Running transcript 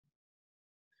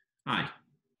Hi,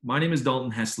 my name is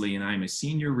Dalton Hesley, and I am a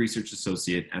senior research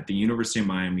associate at the University of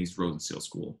Miami's Rosenstiel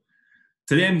School.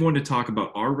 Today, I'm going to talk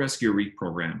about our Rescue Reef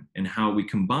program and how we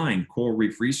combine coral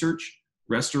reef research,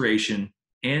 restoration,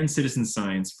 and citizen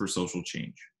science for social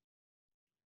change.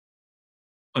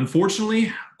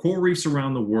 Unfortunately, coral reefs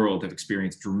around the world have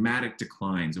experienced dramatic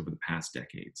declines over the past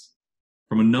decades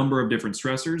from a number of different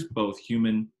stressors, both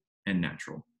human and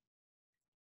natural.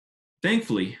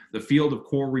 Thankfully, the field of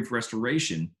coral reef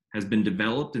restoration has been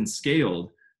developed and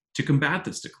scaled to combat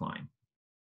this decline.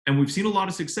 And we've seen a lot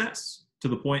of success to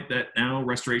the point that now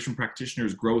restoration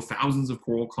practitioners grow thousands of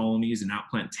coral colonies and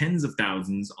outplant tens of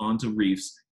thousands onto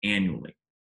reefs annually.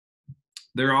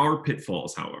 There are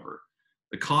pitfalls, however.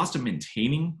 The cost of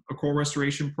maintaining a coral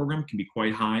restoration program can be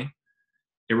quite high.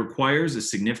 It requires a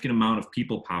significant amount of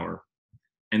people power,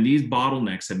 and these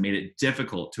bottlenecks have made it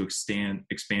difficult to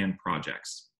expand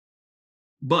projects.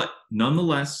 But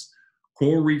nonetheless,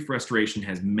 coral reef restoration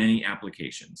has many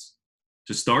applications.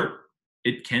 To start,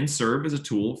 it can serve as a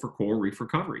tool for coral reef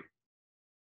recovery.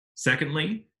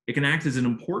 Secondly, it can act as an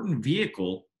important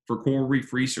vehicle for coral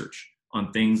reef research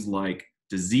on things like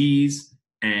disease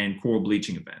and coral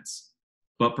bleaching events.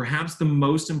 But perhaps the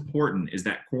most important is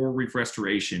that coral reef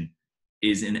restoration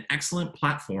is an excellent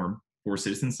platform for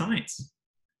citizen science.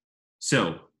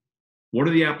 So, what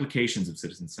are the applications of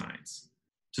citizen science?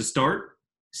 To start,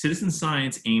 citizen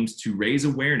science aims to raise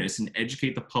awareness and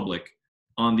educate the public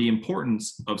on the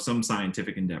importance of some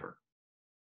scientific endeavor.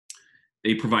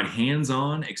 They provide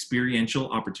hands-on experiential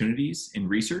opportunities in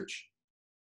research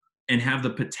and have the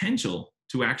potential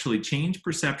to actually change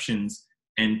perceptions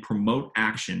and promote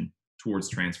action towards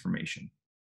transformation.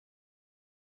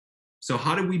 So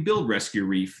how do we build Rescue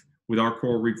Reef with our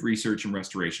Coral Reef Research and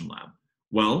Restoration Lab?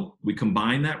 Well, we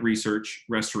combine that research,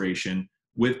 restoration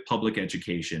with public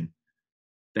education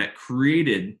that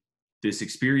created this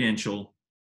experiential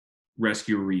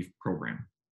Rescue Reef program.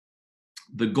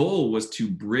 The goal was to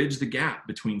bridge the gap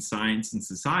between science and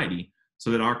society so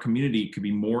that our community could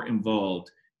be more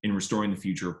involved in restoring the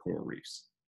future of coral reefs.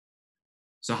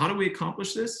 So how do we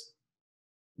accomplish this?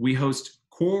 We host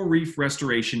coral reef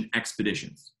restoration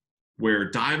expeditions,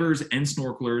 where divers and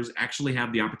snorkelers actually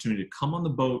have the opportunity to come on the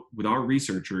boat with our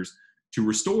researchers to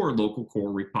restore local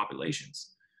coral reef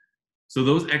populations. So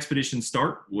those expeditions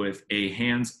start with a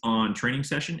hands-on training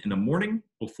session in the morning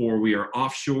before we are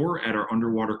offshore at our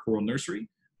underwater coral nursery,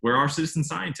 where our citizen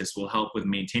scientists will help with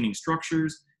maintaining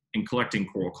structures and collecting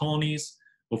coral colonies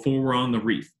before we're on the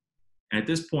reef. And at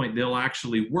this point, they'll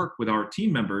actually work with our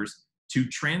team members to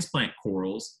transplant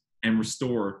corals and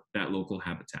restore that local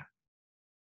habitat.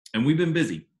 And we've been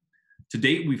busy. To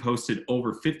date, we've hosted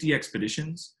over 50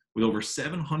 expeditions with over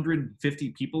 750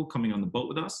 people coming on the boat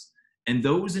with us. And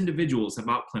those individuals have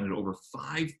outplanted over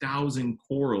 5,000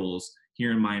 corals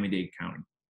here in Miami-Dade County.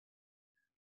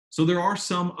 So there are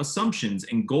some assumptions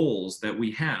and goals that we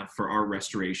have for our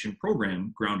restoration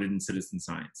program grounded in citizen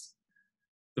science.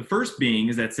 The first being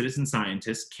is that citizen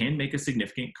scientists can make a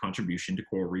significant contribution to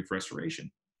coral reef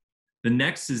restoration. The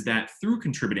next is that through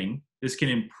contributing, this can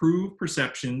improve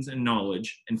perceptions and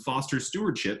knowledge and foster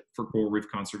stewardship for coral reef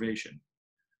conservation.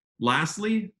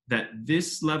 Lastly, that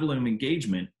this level of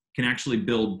engagement can actually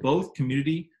build both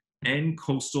community and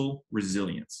coastal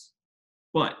resilience.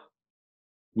 But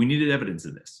we needed evidence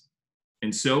of this.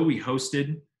 And so we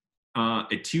hosted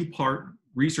a two-part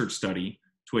research study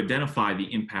to identify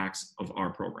the impacts of our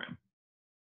program.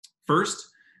 First,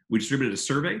 we distributed a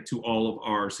survey to all of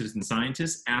our citizen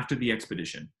scientists after the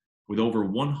expedition. With over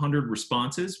 100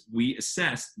 responses, we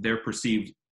assessed their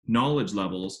perceived knowledge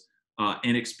levels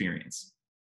and experience.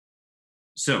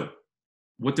 So,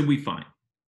 what did we find?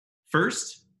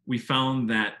 First, we found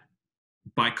that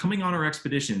by coming on our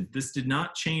expedition, this did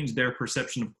not change their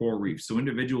perception of coral reefs. So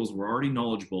individuals were already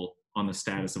knowledgeable on the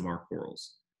status of our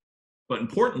corals. But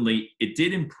importantly, it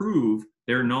did improve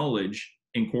their knowledge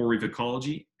in coral reef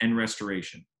ecology and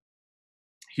restoration.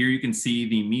 Here you can see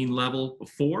the mean level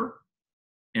before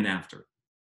and after.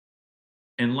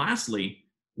 And lastly,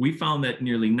 we found that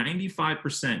nearly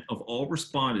 95% of all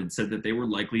respondents said that they were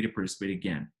likely to participate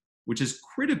again, which is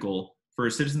critical for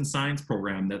a citizen science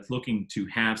program that's looking to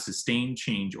have sustained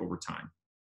change over time.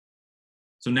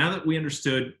 So now that we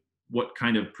understood what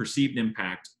kind of perceived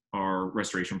impact our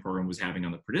restoration program was having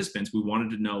on the participants, we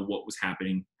wanted to know what was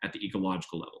happening at the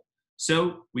ecological level.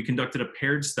 So we conducted a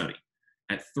paired study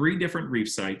at 3 different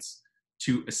reef sites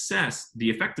to assess the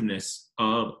effectiveness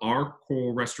of our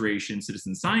coral restoration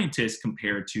citizen scientists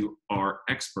compared to our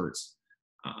experts.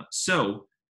 So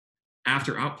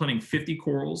after outplanting 50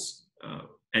 corals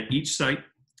at each site,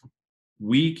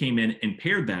 we came in and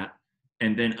paired that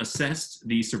and then assessed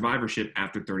the survivorship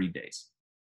after 30 days.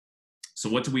 So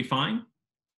what did we find?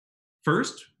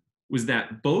 First was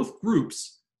that both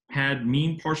groups had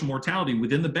mean partial mortality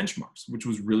within the benchmarks, which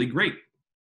was really great.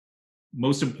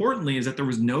 Most importantly is that there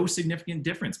was no significant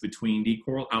difference between the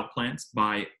coral outplants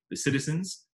by the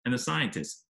citizens and the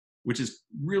scientists, which is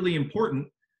really important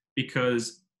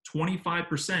because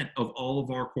 25% of all of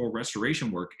our coral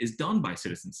restoration work is done by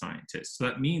citizen scientists. So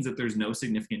that means that there's no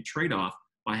significant trade-off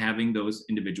by having those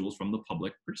individuals from the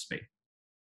public participate.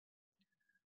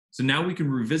 So now we can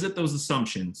revisit those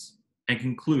assumptions and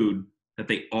conclude that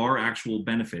they are actual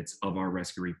benefits of our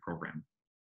rescue reef program.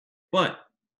 But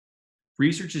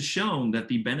research has shown that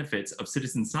the benefits of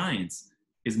citizen science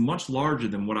is much larger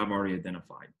than what I've already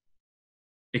identified.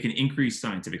 It can increase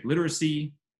scientific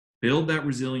literacy, build that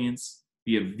resilience,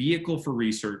 be a vehicle for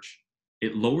research.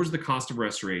 It lowers the cost of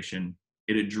restoration.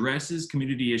 It addresses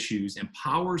community issues,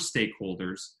 empowers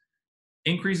stakeholders,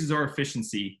 increases our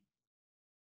efficiency,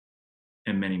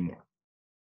 and many more.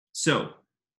 So,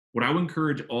 what I would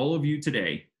encourage all of you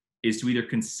today is to either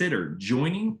consider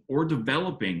joining or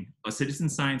developing a citizen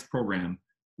science program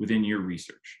within your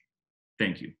research.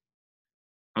 Thank you.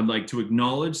 I'd like to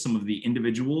acknowledge some of the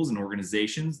individuals and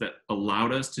organizations that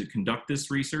allowed us to conduct this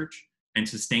research and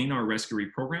sustain our rescue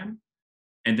reef program,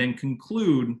 and then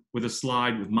conclude with a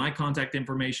slide with my contact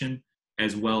information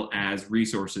as well as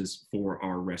resources for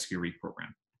our rescue reef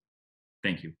program.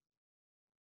 Thank you.